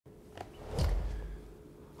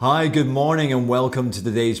Hi, good morning and welcome to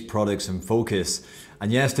today's Products in Focus.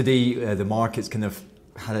 And yesterday the markets kind of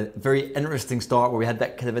had a very interesting start where we had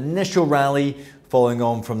that kind of initial rally following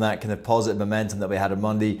on from that kind of positive momentum that we had on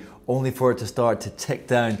Monday, only for it to start to tick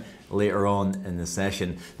down later on in the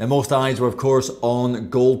session. Now most eyes were of course on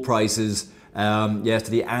gold prices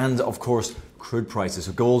yesterday and of course crude prices.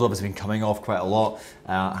 So gold's obviously been coming off quite a lot,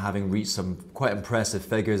 having reached some quite impressive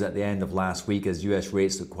figures at the end of last week as US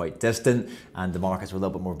rates look quite distant and the markets were a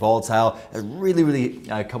little bit more volatile. It really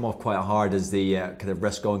come off quite hard as the kind of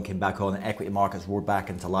risk on came back on, equity markets roared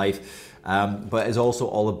back into life. But it's also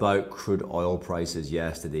all about crude oil prices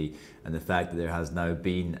yesterday and the fact that there has now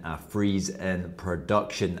been a freeze in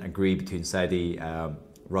production agreed between Saudi,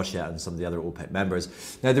 Russia and some of the other OPEC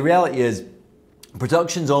members. Now the reality is,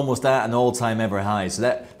 production's almost at an all-time ever high, so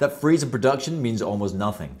that freeze in production means almost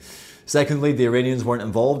nothing. Secondly, the Iranians weren't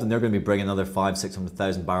involved and they're going to be bringing another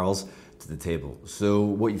 500,000–600,000 barrels to the table. So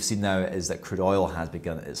what you've seen now is that crude oil has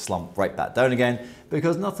begun its slump right back down again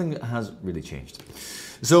because nothing has really changed.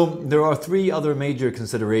 So there are three other major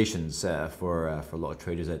considerations for a lot of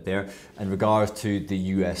traders out there in regards to the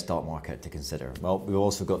US stock market to consider. Well, we've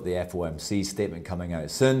also got the FOMC statement coming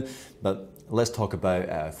out soon, but let's talk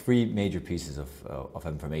about three major pieces of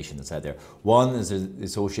information that's out there. One is the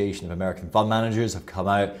Association of American Fund Managers have come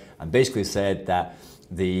out and basically said that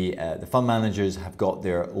the fund managers have got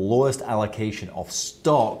their lowest allocation of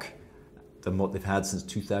stock than what they've had since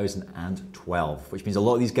 2012, which means a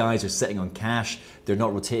lot of these guys are sitting on cash, they're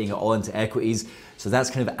not rotating it all into equities, so that's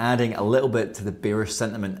kind of adding a little bit to the bearish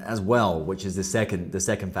sentiment as well, which is the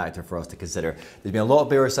second factor for us to consider. There's been a lot of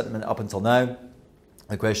bearish sentiment up until now.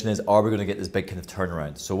 The question is, are we going to get this big kind of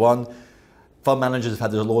turnaround? So one, fund managers have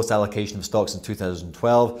had their lowest allocation of stocks in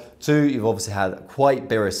 2012. Two, you've obviously had quite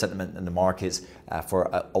bearish sentiment in the markets for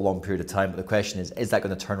a long period of time. But the question is that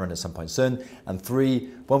going to turn around at some point soon? And three,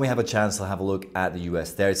 when we have a chance to have a look at the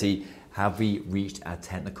US 30, have we reached a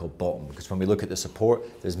technical bottom? Because when we look at the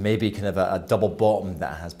support, there's maybe kind of a double bottom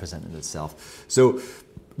that has presented itself. So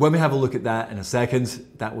when we have a look at that in a second,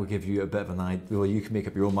 that will give you a bit of an idea. Well, you can make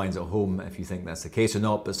up your own minds at home if you think that's the case or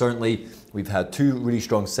not, but certainly we've had two really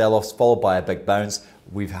strong sell-offs followed by a big bounce.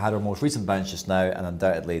 We've had our most recent bounce just now, and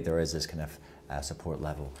undoubtedly there is this kind of support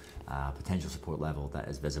level, potential support level that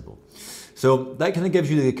is visible. So that kind of gives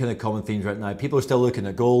you the kind of common themes right now. People are still looking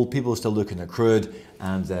at gold, people are still looking at crude,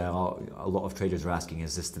 and a lot of traders are asking,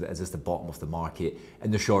 is this the bottom of the market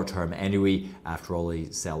in the short term anyway, after all the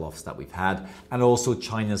sell-offs that we've had? And also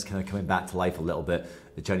China's kind of coming back to life a little bit.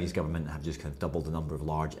 The Chinese government have just kind of doubled the number of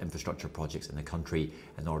large infrastructure projects in the country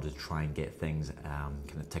in order to try and get things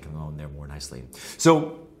kind of ticking on there more nicely.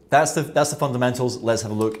 So that's the fundamentals. Let's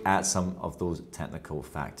have a look at some of those technical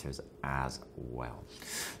factors as well.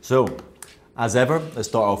 So, as ever, let's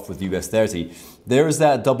start off with US 30. There is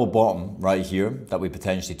that double bottom right here that we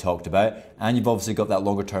potentially talked about, and you've obviously got that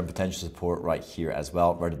longer term potential support right here as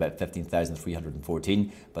well, around about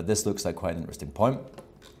 15,314, but this looks like quite an interesting point.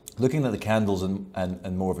 Looking at the candles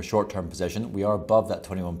and more of a short-term position, we are above that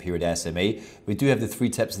 21-period SMA. We do have the three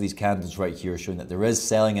tips of these candles right here showing that there is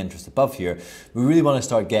selling interest above here. We really want to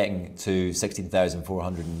start getting to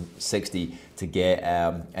 16,460 to get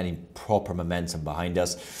any proper momentum behind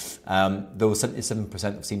us. Though 77%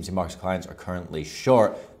 of CMC Markets clients are currently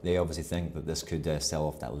short, they obviously think that this could sell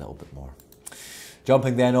off that a little bit more.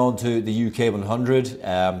 Jumping then on to the UK 100,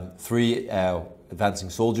 three advancing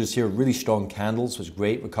soldiers here, really strong candles, which is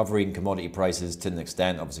great. Recovery in commodity prices to an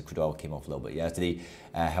extent. Obviously crude oil came off a little bit yesterday,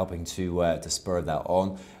 helping to spur that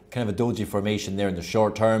on. Kind of a doji formation there in the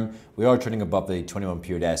short term. We are trading above the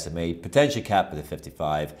 21-period SMA, potentially capped with a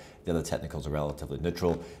 55. The other technicals are relatively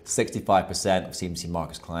neutral. 65% of CMC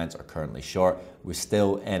Markets clients are currently short. We're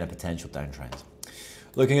still in a potential downtrend.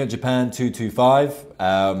 Looking at Japan 225,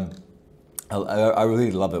 I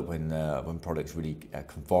really love it when products really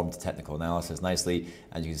conform to technical analysis nicely,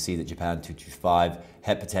 and you can see that Japan 225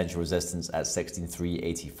 hit potential resistance at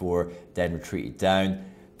 16,384, then retreated down.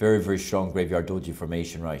 Very strong graveyard doji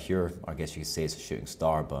formation right here. I guess you could say it's a shooting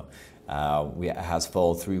star, but it has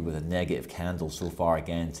followed through with a negative candle so far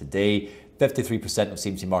again today. 53% of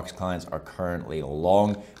CMC Markets clients are currently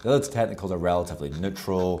long. The other technicals are relatively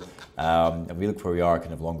neutral. And we look where we are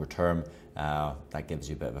kind of longer term. That gives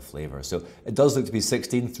you a bit of a flavor. So it does look to be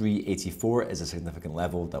 16,384 is a significant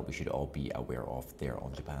level that we should all be aware of there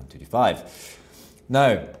on Japan 225.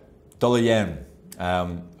 Now, dollar yen,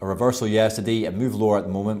 a reversal yesterday, a move lower at the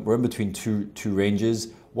moment. We're in between two ranges.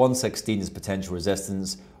 116 is potential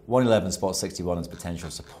resistance, 111.61 is potential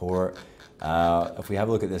support. If we have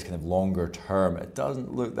a look at this kind of longer term, it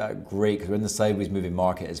doesn't look that great because we're in the sideways moving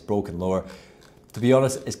market. It's broken lower. To be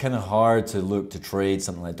honest, it's kind of hard to look to trade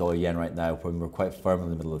something like dollar yen right now when we're quite firm in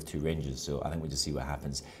the middle of two ranges. So I think we'll just see what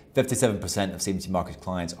happens. 57% of CMC Markets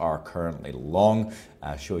clients are currently long,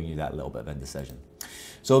 showing you that little bit of indecision.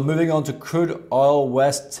 So moving on to crude oil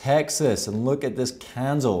West Texas, and look at this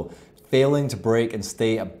candle failing to break and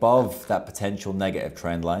stay above that potential negative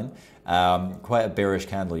trend line. Quite a bearish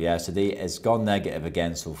candle yesterday. It's gone negative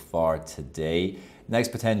again so far today.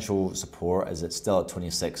 Next potential support is it's still at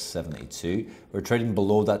 26.72. We're trading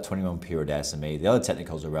below that 21 period SMA. The other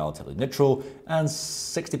technicals are relatively neutral, and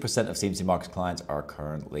 60% of CMC Markets clients are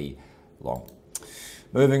currently long.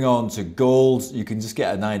 Moving on to gold, you can just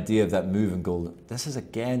get an idea of that move in gold. This is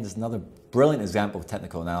again just another brilliant example of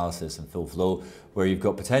technical analysis and full flow, where you've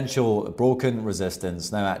got potential broken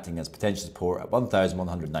resistance now acting as potential support at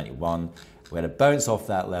 1,191. We had a bounce off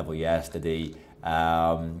that level yesterday.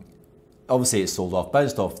 Obviously, it's sold off,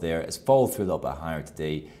 bounced off there. It's followed through a little bit higher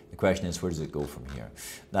today. The question is, where does it go from here?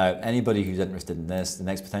 Now, anybody who's interested in this, the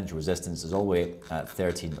next potential resistance is all the way at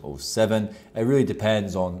 1307. It really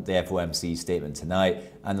depends on the FOMC statement tonight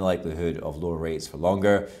and the likelihood of lower rates for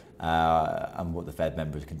longer, and what the Fed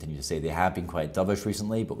members continue to say. They have been quite dovish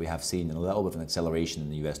recently, but we have seen a little bit of an acceleration in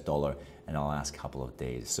the US dollar in the last couple of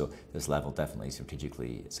days. So this level definitely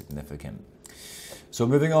strategically significant. So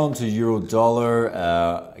moving on to euro dollar,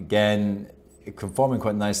 again, conforming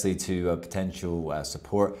quite nicely to potential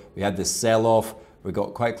support. We had this sell-off. We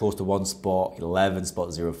got quite close to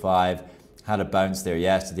 1.11.05. Had a bounce there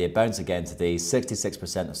yesterday, a bounce again today.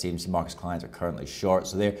 66% of CMC Markets clients are currently short,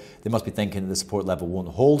 so they must be thinking that the support level won't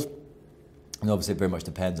hold. And obviously it very much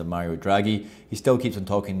depends on Mario Draghi. He still keeps on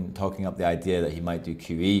talking up the idea that he might do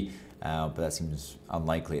QE, but that seems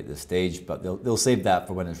unlikely at this stage. But they'll save that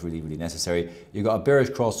for when it's really, really necessary. You've got a bearish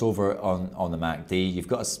crossover on the MACD. You've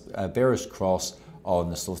got a bearish cross on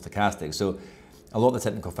the slow stochastic. So a lot of the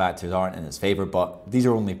technical factors aren't in its favor, but these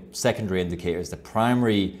are only secondary indicators. The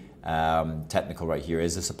primary technical right here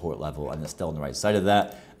is the support level, and it's still on the right side of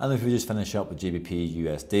that. And if we just finish up with GBP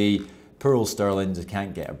USD, poor old sterling just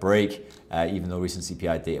can't get a break, even though recent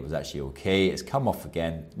CPI data was actually okay. It's come off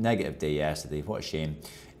again, negative day yesterday, what a shame.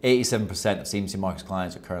 87% of CMC Markets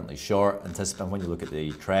clients are currently short. Anticipating when you look at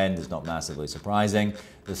the trend, it's not massively surprising.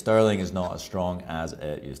 The sterling is not as strong as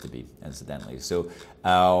it used to be, incidentally. So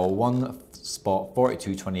one spot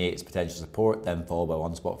 42.28 is potential support, then followed by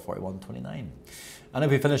one spot 41.29. And if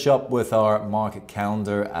we finish up with our market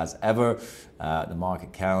calendar as ever, the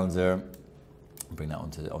market calendar, bring that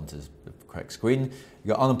onto the correct screen.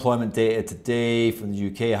 You've got unemployment data today from the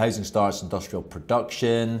UK, housing starts, industrial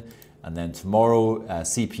production. And then tomorrow,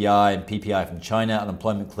 CPI and PPI from China,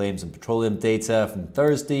 unemployment claims and petroleum data from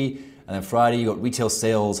Thursday. And then Friday, you got retail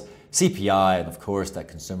sales, CPI, and of course, that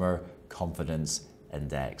consumer confidence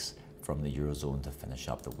index from the Eurozone to finish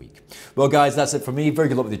up the week. Well, guys, that's it for me. Very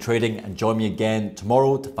good luck with your trading, and join me again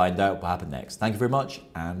tomorrow to find out what happened next. Thank you very much,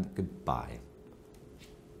 and goodbye.